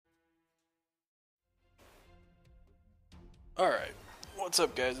Alright, what's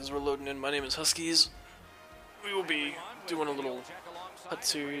up guys, as we're loading in, my name is Huskies. We will be doing a little HUT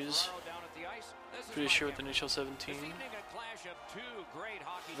series, pretty sure with the NHL 17.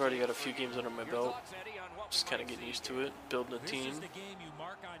 I've already got a few games under my belt, just kind of getting used to it, building a team.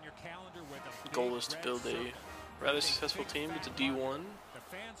 The goal is to build a rather successful team, get to D1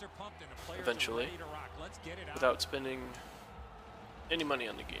 eventually, without spending any money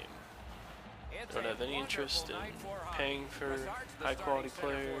on the game. I don't have any interest in paying for high quality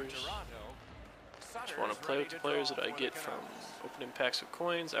players. Just want to play with the players that I get from opening packs of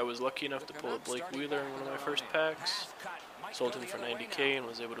coins. I was lucky enough to pull a Blake Wheeler in one of my first packs. Sold him for 90K and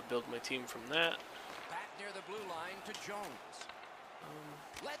was able to build my team from that.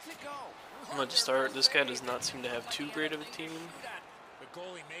 I'm going to start. This guy does not seem to have too great of a team.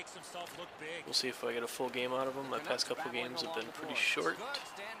 We'll see if I get a full game out of him. My past couple games have been pretty short.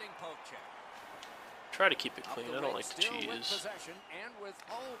 Try to keep it clean. I don't like to cheese,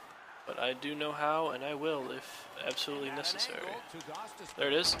 but I do know how, and I will if absolutely necessary. There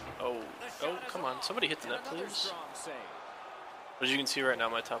it is. Oh, come on. Somebody hit the net, please. As you can see right now,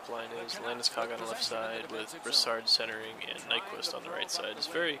 my top line is Landeskog on the left side with Brassard centering and Nyquist on the right side. It's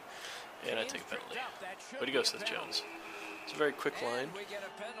very, and I take a penalty. Way to go, Seth Jones. It's a very quick line.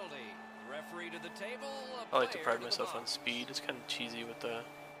 I like to pride myself on speed. It's kind of cheesy with the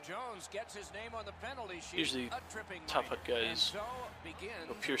usually top HUT guys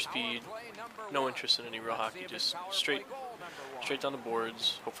go pure speed, no interest in any real hockey, just straight down the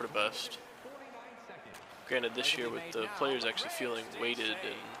boards, hope for the best. Granted, this year with the players actually feeling weighted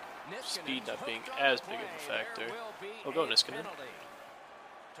and speed not being as big of a factor. Oh, go Niskanen.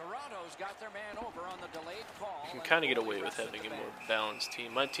 You can kind of get away with having a more balanced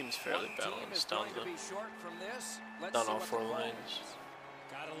team. My team's fairly balanced down all four lines.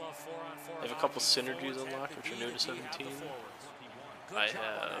 I have a couple synergies unlocked, which are new to 17. I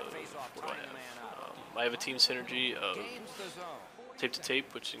have, what do I have? I have a team synergy of tape to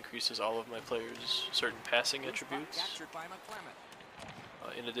tape, which increases all of my players' certain passing attributes.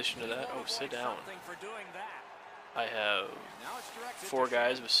 In addition to that, oh, sit down. I have 4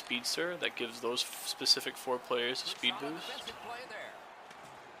 guys with Speedster that gives those specific 4 players a speed boost.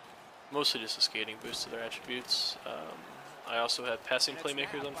 Mostly just a skating boost to their attributes. I also have passing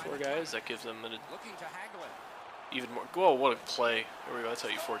playmakers on 4 guys. That gives them an even more. Whoa, what a play. There we go. That's how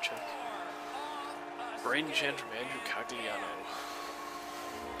you forecheck. Braden Chan from Andrew Cagliano.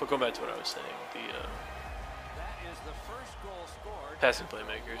 But going back to what I was saying, the passing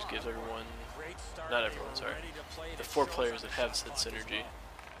playmakers gives everyone, not everyone, sorry, the 4 players that have said synergy.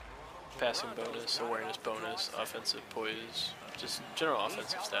 Passing bonus, awareness bonus, offensive poise, just general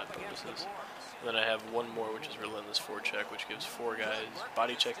offensive stat bonuses. And then I have one more, which is relentless forecheck, which gives 4 guys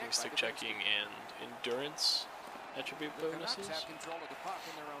body checking, stick checking, and endurance attribute bonuses.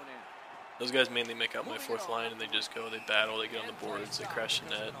 Those guys mainly make out my 4th line, and they just go, they battle, they get on the boards, they crash the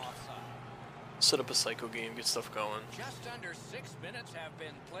net, set up a psycho game, get stuff going. Just under 6 minutes have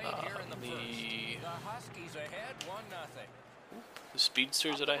been played here in the first. The Huskies ahead 1-0. The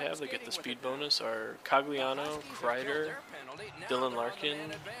speedsters that I have that get the speed bonus are Cagliano, Kreider, Dylan Larkin,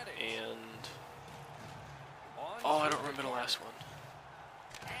 and oh, I don't remember the last one.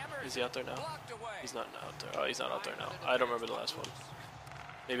 Is he out there now? He's not out there. Oh, he's not out there now. I don't remember the last one.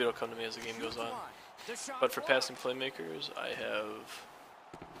 Maybe it'll come to me as the game goes on. But for passing playmakers, I have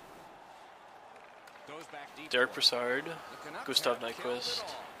Derek Brassard, Gustav Nyquist,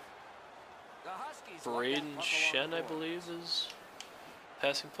 Braden Shen, I believe, is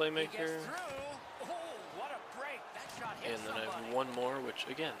passing playmaker. And then I have one more, which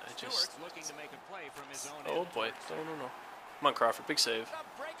again, I just. Oh boy, no. Come on, Crawford, big save.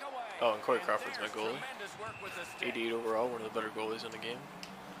 Oh, and Corey Crawford's my goalie. 88 overall, one of the better goalies in the game.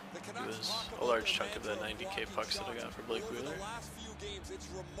 He was a large chunk of that 90K pucks that I got for Blake Wheeler.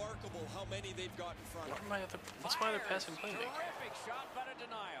 What's my other passing playmaker?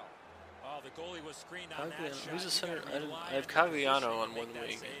 Who's the center? I have Cagliano on one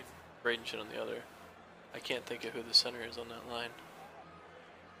wing, Braden Shen on the other. I can't think of who the center is on that line.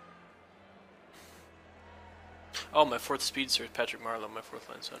 Oh, my 4th speedster is Patrick Marlowe, my 4th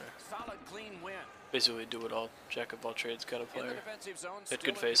line center. Basically do it all, jack of all trades kind of player. Had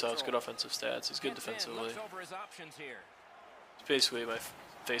good face-offs, good offensive stats, he's good defensively. He's basically my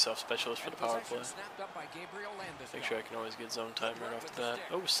face-off specialist for the power play. Make sure I can always get zone time right off the bat.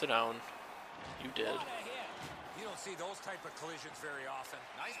 Oh, sit down. You did. You don't see those type of collisions very often.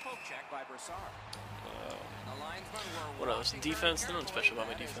 Nice poke check by Brassard. What else? Defense? Nothing special about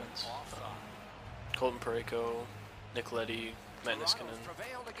my defense. Colton Parayko, Nick Leddy, Matt Niskanen.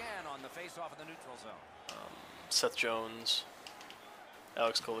 Seth Jones,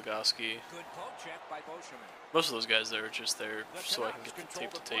 Alex Goligoski. Good poke check by Boschman. Most of those guys there are just there so I can get the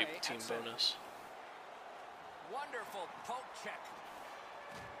tape-to-tape team bonus. Wonderful poke check.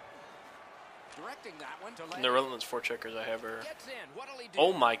 Directing that one to And the relevance forecheckers I have are... Gets in. What'll he do?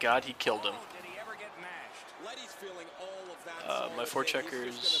 Oh my god, he killed him. Did he ever get mashed? Letty's feeling all of that. My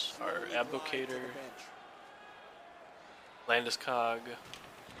forecheckers are Ablocator, Landeskog,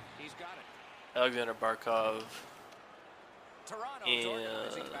 He's got it. Alexander Barkov, Toronto's and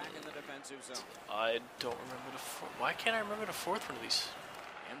organizing back in the defensive zone. I don't remember the fourth. Why can't I remember the fourth one of these?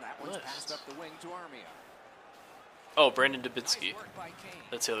 And that one's passed up the wing to Armia. Oh, Brandon Dubinsky. Nice work by Kane.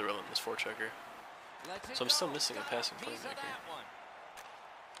 That's the other relentless forechecker. Lets it So I'm still go. missing a Got passing piece of playmaker. that one.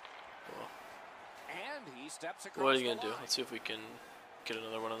 Well, And he steps across what are you the gonna do? line. Let's see if we can get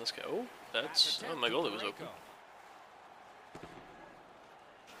another one on this guy. Oh, that's... Oh, my goalie was open.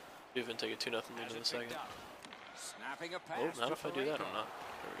 We even take a 2-0 lead in a second. Snapping a pass. Oh, not to if I do that or Parayko. not.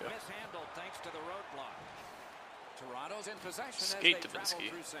 There we go. Mishandled thanks to the roadblock. Toronto's in possession Skate as they travel Dubinsky.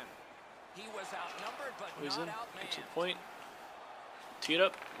 through center. He was outnumbered, but Oh, he's not in. outmanned. Get to the point. Tee it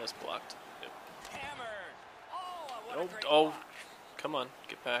up. That's blocked. Yep. Hammered. Oh, what a Oh, great oh, block. come on,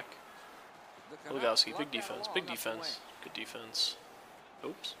 get back. The Canucks Lugowski, lugged big that defense, along big up the defense. wing. Good defense.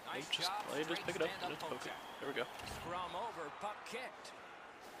 Oops. Nice Nope, just, job, all you do is pick it up and straight just poke it. stand-up There we go. Scrum over, puck kicked.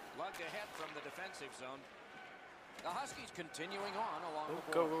 Lugged ahead from the defensive zone. The Huskies continuing on along Oh,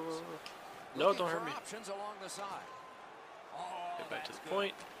 the go, boards. go, go, go. No, Looking don't for hurt me. options along the side. Oh, Get back to that's the good.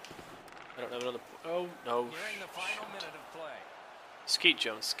 point. I don't have another. Oh, no. Nearing the final Shoot. minute of play. Skate,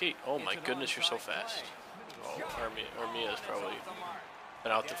 Jones, skate. Oh my It's an goodness, you're so onside fast. play. Oh, Armia's it's probably off the mark.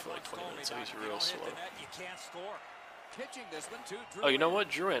 been out there for like 20 minutes, so he's real slow. You can't score. Pitching this one to Drew. Oh, you know what?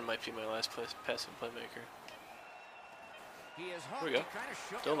 Drouin might be my last passing playmaker. He is Here we go.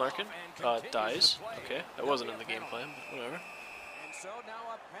 Dylan Larkin dies. Okay, that wasn't in the game plan, but whatever. And so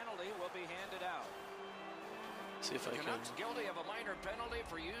now a penalty will be handed out. See if I can Canucks guilty of a minor penalty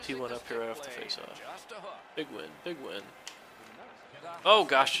for using tee one the up here right off the stick face-off. blade. Just a hook. Big win, big win. The Oh Huskies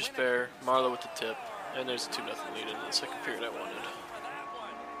gosh, win it. despair. Marlowe with the tip. And there's a 2-0 lead in the second period I wanted. For that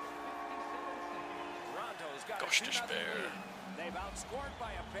one. Toronto's got a Gosh, 2-0 despair. lead. They've outscored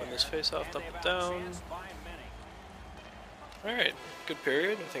by a pair, Win this face-off, and dump they've it down. outchanced by many. Alright, good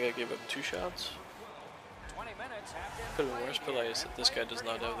period. I think I gave up 2 shots. 20 minutes have been Could have been played worse, but here like I said, and this guy played does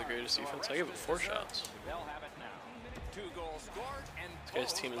pretty not have the hard. greatest So a defense. I rest gave it is 4 deserved. shots. They'll have it now. 2 goals scored and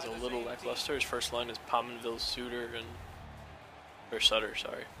This guy's team is a little lackluster. His first line is Pominville, Suter, and... Or Sutter,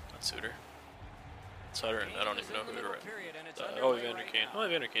 sorry. Not Suter. Sutter, and I don't even know who they're oh, Evander Kane. Oh,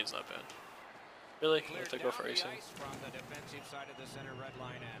 Evander Kane's not bad. Really? You have to go for icing? From the defensive side of the center red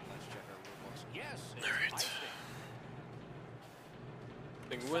line, and let's check our rules. Yes. it's Alright. icing.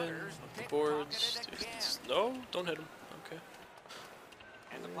 Big win. Off the boards. No, don't hit him. Okay.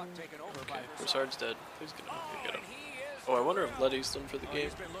 And the puck taken over by Okay, Broussard. Broussard's dead. Please get him. Oh, Get him. and he is Oh, I wonder if through. Letty's done for the game.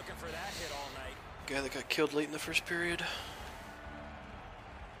 He's been looking for that hit all night. Guy that got killed late in the first period.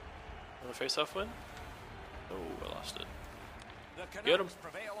 Want a face-off win? Oh, I lost it. The Get him. Canucks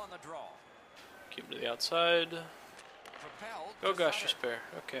prevail on the draw. Keep him to the outside. Propelled Oh to gosh, Sutter. despair.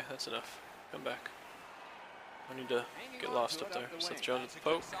 Okay, that's enough. Come back. I need to Hanging get on lost to up it there. the Seth wing. Jones That's at the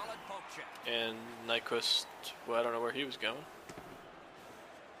a good poke. solid poke check. And Nyquist, well, I don't know where he was going.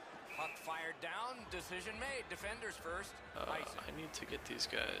 Puck fired down. Decision made. Defenders first. Icing. I need to get these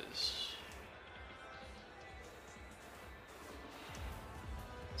guys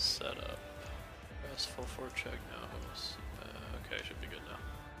set up. Press full forward check now. Okay, should be good now.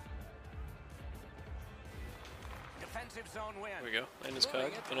 Defensive zone win. There we go. Landeskog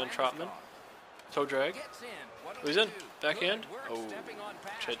Moving it to and then Trotman. Landeskog. Toe drag. Gets in. What'll Oh, he's he in. do? Backhand. Good work Oh, stepping on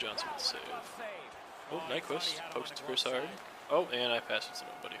past. Chad Johnson with the save. Tough save. Oh, I thought he Nyquist. had him Post on to the glove Broussard. side. Oh, and I passed it to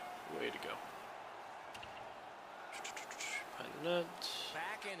nobody. Way to go. Behind the net.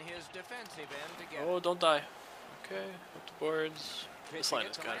 Back in his defensive end to get Oh, don't die. Okay, up the boards. This Pitching line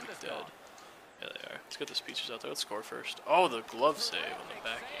it has to got to be Landeskog. dead. Yeah, they are. Let's get the speeches out there. Let's score first. Oh, the glove save on the Big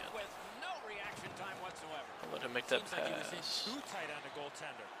backhand. save with no reaction time whatsoever. I'll let him make that Seems like he was in pass. too tight on the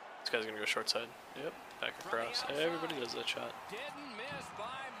goaltender. This guy's gonna go short side. Yep, back across. Everybody does that shot. Didn't miss by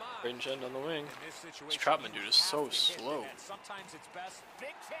much. Range end on the wing. In this situation, This Trotman you dude is so have to hit the slow. net. Sometimes it's best.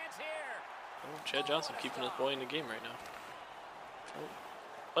 Big chance here. Oh, Chad Johnson keeping his boy in the game right now. Oh,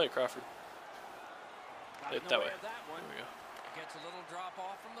 play it, Crawford. Got Play in it the that way way. of that one. There we go. Gets a little drop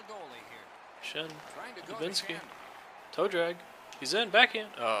off from the goalie here. Shen. Trying to go Dubinsky. to Shen. Toe drag. He's in. Backhand.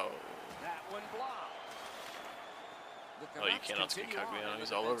 Oh. That one blocked. The Oh, you Canucks cannot skate continue on Cagliano. in He's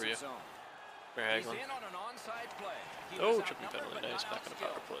the all over you. defensive zone. Very He's Hagelin. in on an onside play. He Oh, was tripping outnumbered, penalty. but Nice. not Back on the power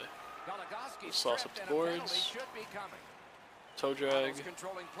outskilled. play. Sauce up the boards. Toe drag.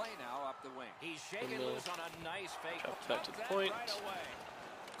 Controlling play now up the wing. He's shaking And, loose on a nice fake. Chop back to the point.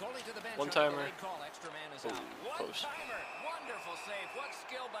 Goalie to the bench. One timer. Extra man is Oh, out. close. One timer. Wonderful save. What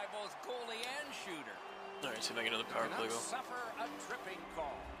skill by both goalie and shooter. Alright, see if I get another power play goal. Suffer a tripping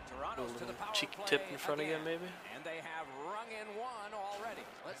call. Toronto's to the power Cheeky play tip in front again, maybe? And they have rung in one already.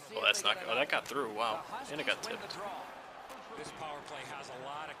 Let's see Oh, that's not good. Oh, that got through. Wow. And it got tipped. This power play has a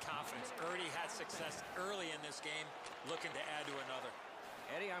lot of confidence. Already had success early in this game, looking to add to another.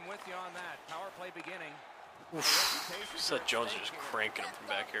 Eddie, I'm with you on that. Power play beginning. Seth Jones is just cranking him from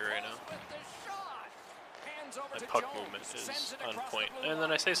back here right now. My puck movement is on point. And then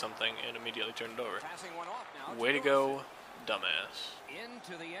I say something and immediately turn it over. Way to go, dumbass.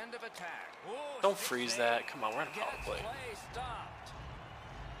 Into the end of attack. Don't freeze that. Come on, we're on a power play.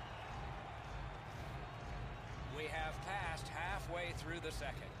 We have passed halfway through the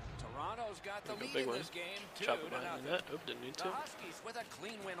second. Toronto's got the lead Big in win. this game. Chop it behind the net. Oop, didn't need to. The Huskies with a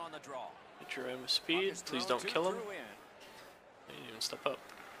clean win on the draw. Hit your aim with speed. Please don't kill him. And even step up.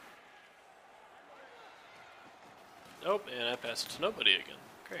 Nope, and I pass it to nobody again.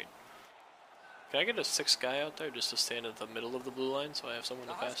 Great. Can I get a sixth guy out there just to stand at the middle of the blue line so I have someone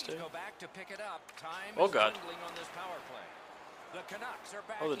to pass to? Go back to pick it up. Time Oh god. on this power play. The Canucks are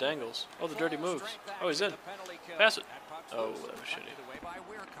back. Oh, the dangles. Oh, the dirty moves. Oh, he's in. Pass it. Oh, that was shitty.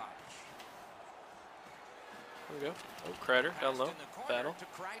 There we go. Oh, Kreider down low. Battle.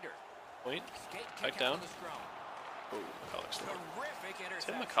 Point. Back down. Oh, McCulloch's still there. Is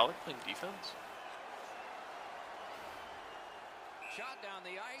that McCulloch playing defense? Shot down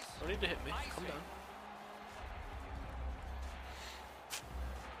the ice. Don't need to hit me. Come down.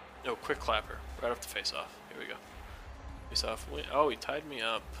 No, quick clapper. Right off the face-off. Here we go. Face-off. Oh, he tied me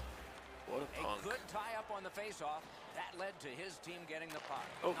up. What a punk. A good tie-up on the face-off. That led to his team getting the puck.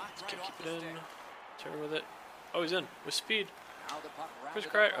 Oh, keep it in. Turn with it. Oh, he's in with speed. Where's Where's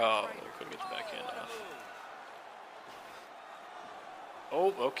Kreider? Oh, we couldn't get the backhand off.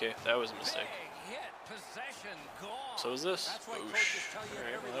 Oh, okay. That was a mistake. So is this. Oosh.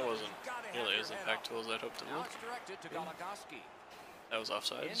 Alright, well, that wasn't nearly as impactful as I'd hoped it would. That was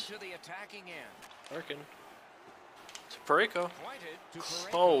offsides. Into the attacking end. Larkin. To Pareko.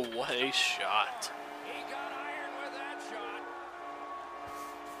 Oh, what a shot. He got iron with that shot.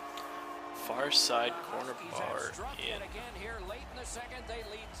 Far side corner bar in. Again here late in the second, they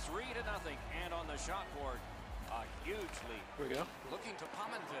lead 3-0. And on the shot board, a huge lead. Here we go. Looking to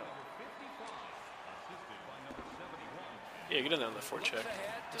Pominville. Yeah, get in there on the forecheck.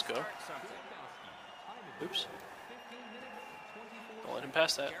 Let's go. Oops. Don't let him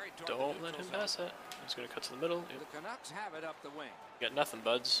pass that. Don't let him pass that. He's going to cut to the middle. Yep. The Canucks have it up the wing. You got nothing,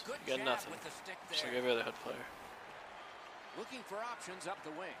 buds. You got nothing. Just like every other head player. Looking for options up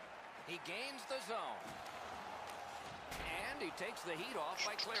the wing. He gains the zone. And he takes the heat off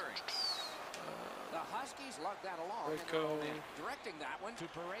by clearing. The Huskies lug that along. Directing that one to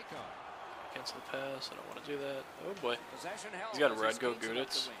Pareko. Cancel the pass. I don't want to do that. Oh boy. Possession held. He's got a Radko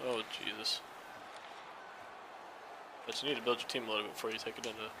Guditz. Oh Jesus. But you need to build your team a little bit before you take it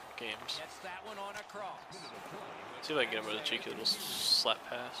into games. Gets that one on a cross. See if I can get him with a cheeky little slap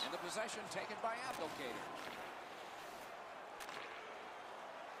pass. And the possession taken by Abdelkader.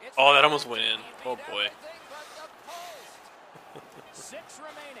 Oh, that almost went in. Oh boy. 6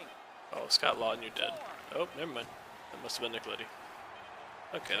 remaining. Oh, Scott Lawton, you're dead. Oh, never mind. That must have been Nick Liddy.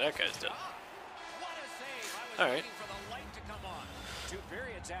 Okay, that guy's dead. Alright.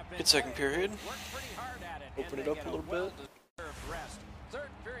 Good second period. Open it up a little bit. Third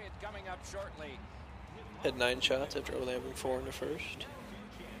period coming up shortly. Had 9 shots after only having 4 in the first.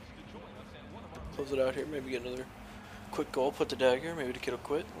 Close it out here. Maybe get another quick goal. Put the dagger. Maybe the kid will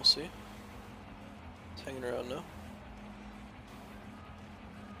quit. We'll see. It's hanging around now.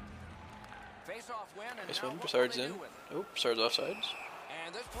 Nice one. Broussard's in. Oh, Broussard's offsides.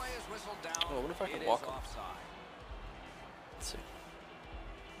 And this play is whistled down. Oh, I wonder if I can walk him. Let's see.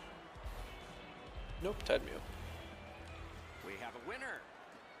 Nope, tied me up. We have a winner.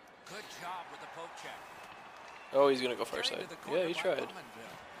 Good job with the poke check. Oh, he's gonna go far side. Yeah, he tried.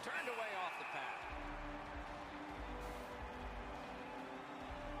 Turned away off the pad.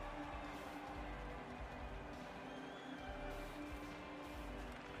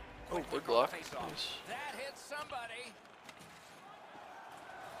 Oh, big block. Nice. That hits somebody.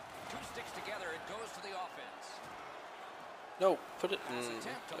 2 sticks together, it goes to the offense. No, put it.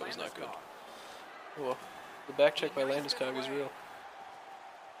 That was not good. Oh, well. The back check by Landeskog is real.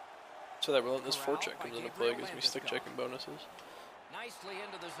 So that relentless forecheck comes into play, gives me stick checking bonuses. Nicely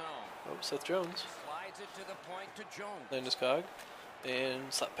into the zone. Oh, Seth Jones. Slides it to the point to Jones. Landeskog. And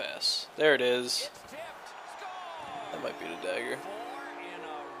slap pass. There it is. It's tipped. Score! That might be the dagger. 4 in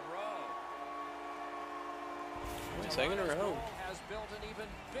a row. He's hanging around. Goal has built an even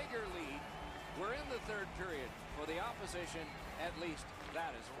bigger lead. We're in the third period. For the opposition, at least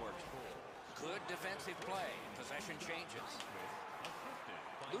that is fortunate. Good defensive play. Possession changes.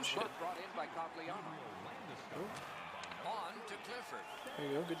 Loose puck brought in by Cogliano. On to Clifford. There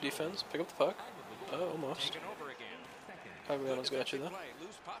you go. Good defense. Pick up the puck. Oh, almost. Taken over again. Cogliano's got you though. Play.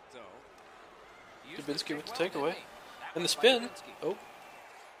 Loose puck though. Used Dubinsky with the stick well, takeaway. didn't he? That And the was by spin. Dubinsky. Oh.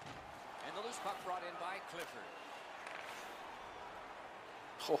 And the loose puck brought in by Clifford.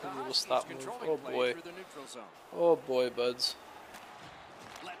 Oh, The little Huskies stop move. controlling Oh play boy. through the neutral zone. Oh boy, buds.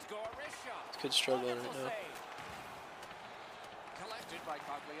 Let's go a wrist shot. This kid's struggling right Wonderful now. save. Collected by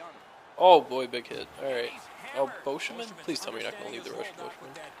Cogliano. Oh boy, big hit. Alright. He's Oh, hammered. Boschman? Please tell me you're not going to leave the rush,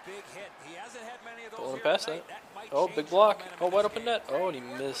 Boschman. Don't let him pass that. Oh, big block. Oh, wide open net. Oh, and he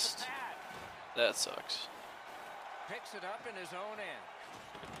missed. That sucks. Picks it up in his own end.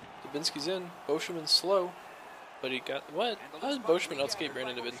 Dubinsky's in. Boschman's slow. But he got... What? How did Boschman outskate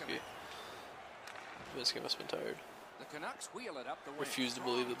Brandon Dubinsky? Dubinsky must have been tired. The Canucks wheel it up the wing. Refuse to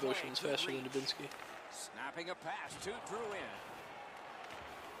believe that Boschman's faster than Dubinsky. Snapping a pass to Drew in.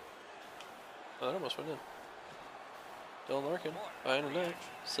 Oh, that almost went in. Dylan Larkin, behind the net,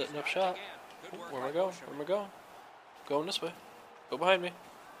 setting up shot. Oh, where am I going? Where am I going? Going this way. Go behind me.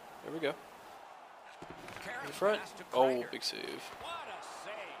 There we go. In the front. Oh, big save. What a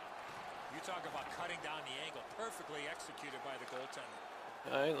save. You talk about cutting down the angle. Perfectly executed by the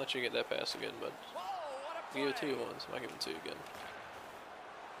goaltender. I ain't let you get that pass again, bud. Whoa, what a I play. gave it to you once. I might give it to you again.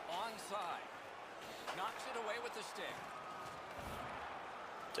 Onside. Knocks it away with the stick.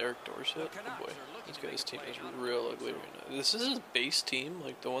 Derek Dorsett. Oh boy, this guy's team is real ugly right now. This is his base team,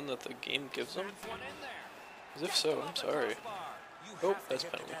 like the one that the game gives him? Snaps one in there. As if so, I'm sorry. Oh, that's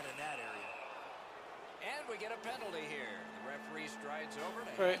penalty. And we get a penalty here. The referee strides over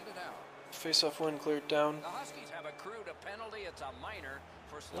to Right. hand it out. Face-off win cleared down. The Huskies have accrued a penalty. It's a minor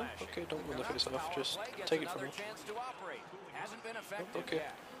for slashing. Okay, don't win the Canucks face-off. power Just play gets take it from another him. chance to operate. Hasn't been effective Okay.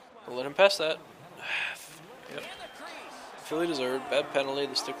 yet. We'll let him pass that. Yep. In the crease. Fully deserved. Bad penalty.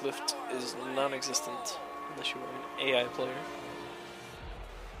 The stick lift is non-existent unless you are an AI player.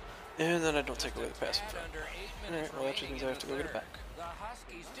 And then I don't take away the pass in front. Under 8 Alright, minutes well that just means I have to go get it back. The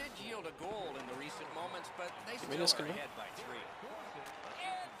Huskies did yield a goal in the recent moments, but they mean still this are can do? ahead by 3. In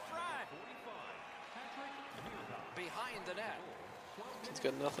front. Behind the net. He's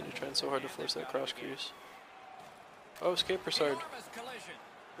got nothing. You're trying so hard to force that cross crease. Oh, escape Broussard. Enormous collision.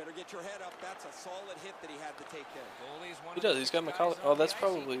 Better get your head up. That's a solid hit that he had to take there. Goalie's one He of the does. He's got guys McCulloch. on Oh, the that's ice.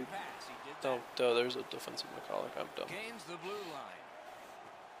 probably... He can pass. He did No, that. duh, there's a defensive McCulloch. I'm dumb. Gains the blue line.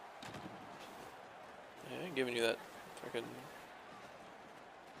 Yeah, I ain't giving you that freaking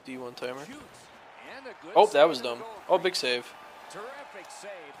D1 timer. Shoots. And a good Oh, that was save in dumb. goal Oh, crease. big save. Terrific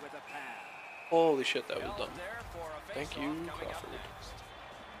save with a pad. Holy shit, that was Held dumb. there for a Thank face-off you, coming up Crawford. next.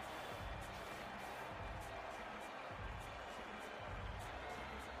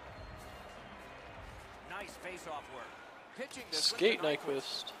 Nice face-off work. Pitching this one to Skate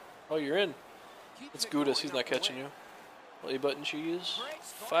Nyquist. Oh, you're in. Keeps It's it Gudis. going He's up not the catching wing. you. Play button cheese. Great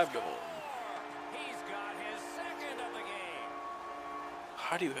score. 5 to 1. He's got his second of the game.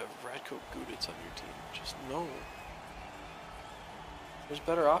 How do you have Radko Gudits on your team? Just no. There's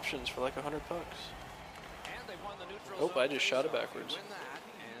better options for like $100. And they won the neutral Nope, zone I just shot it face-off. backwards. You win that,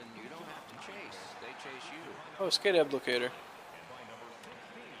 and you don't have to chase. They chase you. Oh, skate applicator.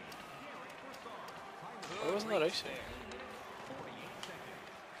 Why wasn't that icing?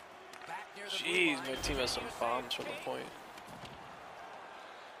 Back near the blue Jeez, line. my team has some bombs from the point.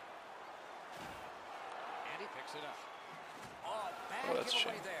 And he picks it up. Oh, bad Oh, that's a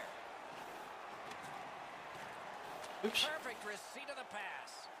giveaway shame. there. Oops. Perfect receipt of the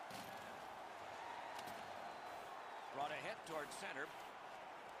pass. Brought ahead towards center.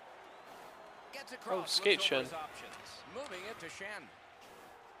 Gets across. skate, looks over his Shen. options. Moving it to Shen.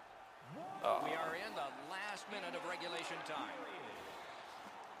 Oh, We are in the last minute of regulation time.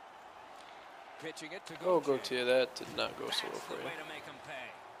 Pitching it to oh, Gauthier. go to you. That did not go so well That's for the you. way to make him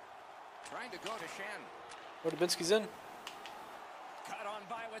pay. Trying to go to Shen. Oh, Dubinsky's in. Cut on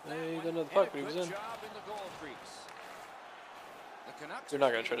by with that He one. didn't have the And puck, a but he was good in. job in the goal crease. The Canucks You're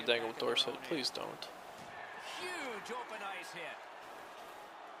not going to try to dangle with Dorsett. Please don't. Huge open ice hit.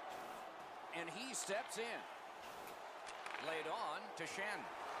 And he steps in. Laid on to Shen.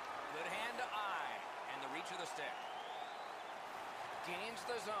 Good hand to eye. And the reach of the stick. Gains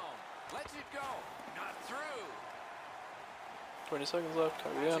the zone. Lets it go. Not through. 20 seconds left.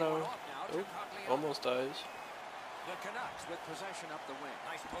 Passing one Cogliano. off now to Oh, Cogliano. almost dies. The Canucks with possession up the wing.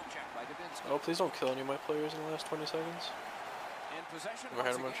 Nice poke check by Dubinsky. Oh, please don't kill any of my players in the last 20 seconds. And possession Have I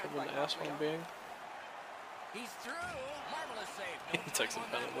had much of an ass while I'm being? He's through. Marvelous save. He takes a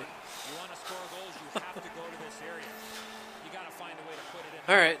penalty. You want to score goals, you have to go to this area. You got to find a way to put it in.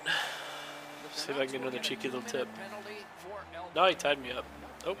 All right. See if I can get another cheeky little tip. No, he tied me up.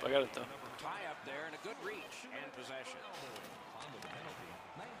 Oh, I got it though. Tie up there and a good reach and possession.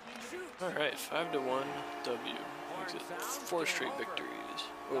 All right, 5-1 W. Makes it 4 straight victories.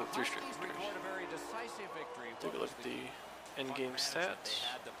 Oh, 3 straight victories. Take a look at the end game stats. They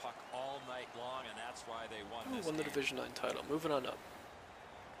had the puck all night long, and that's why they won this Won the game. Division 9 title. Moving on up.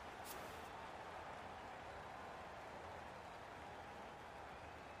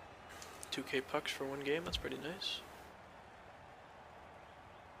 $2K pucks for 1 game. That's pretty nice.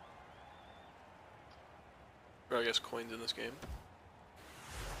 Or I guess coins in this game.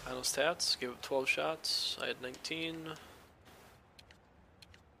 Final stats, gave up 12 shots, I had 19.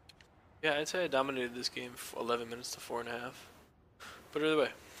 Yeah, I'd say I dominated this game for 11 minutes to 4.5. But either way,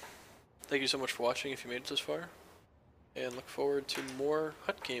 thank you so much for watching if you made it this far. And look forward to more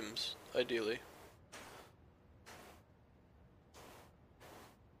Hut games, ideally.